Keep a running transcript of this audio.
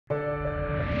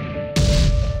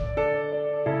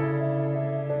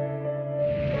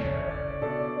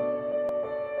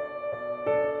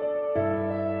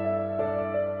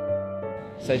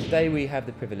So today we have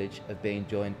the privilege of being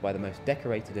joined by the most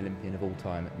decorated Olympian of all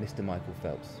time, Mr. Michael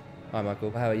Phelps. Hi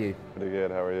Michael, how are you? Pretty good,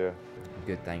 how are you?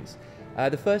 Good, thanks.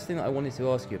 The first thing that I wanted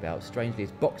to ask you about, strangely,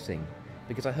 is boxing.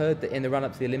 Because I heard that in the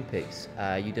run-up to the Olympics,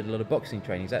 you did a lot of boxing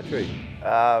training, is that true?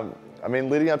 I mean,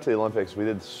 leading up to the Olympics, we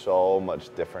did so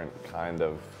much different kind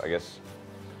of, I guess,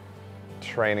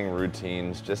 training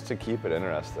routines just to keep it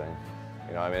interesting.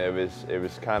 You know, I mean, it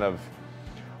was kind of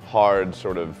hard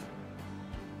sort of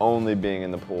only being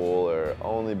in the pool or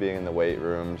only being in the weight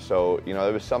room. So, you know,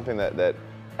 it was something that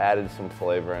added some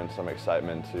flavor and some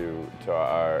excitement to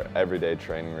our everyday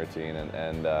training routine.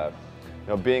 And you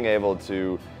know, being able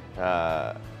to,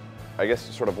 I guess,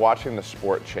 sort of watching the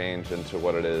sport change into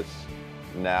what it is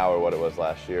now or what it was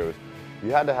last year, was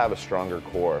you had to have a stronger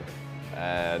core.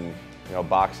 And, you know,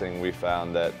 boxing, we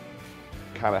found that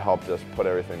kind of helped us put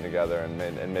everything together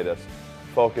and made us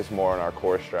focus more on our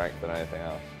core strength than anything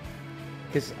else.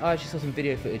 Because I actually saw some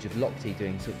video footage of Lochte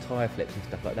doing sort of tire flips and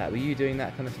stuff like that. Were you doing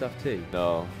that kind of stuff too?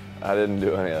 No, I didn't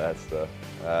do any of that stuff.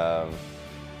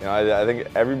 You know, I think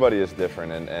everybody is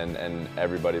different and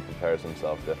everybody prepares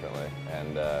themselves differently.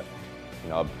 And, you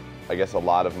know, I guess a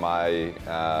lot of my,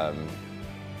 I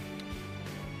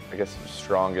guess,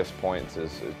 strongest points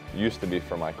it used to be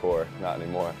for my core, not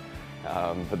anymore.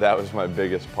 But that was my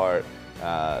biggest part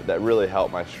that really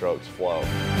helped my strokes flow.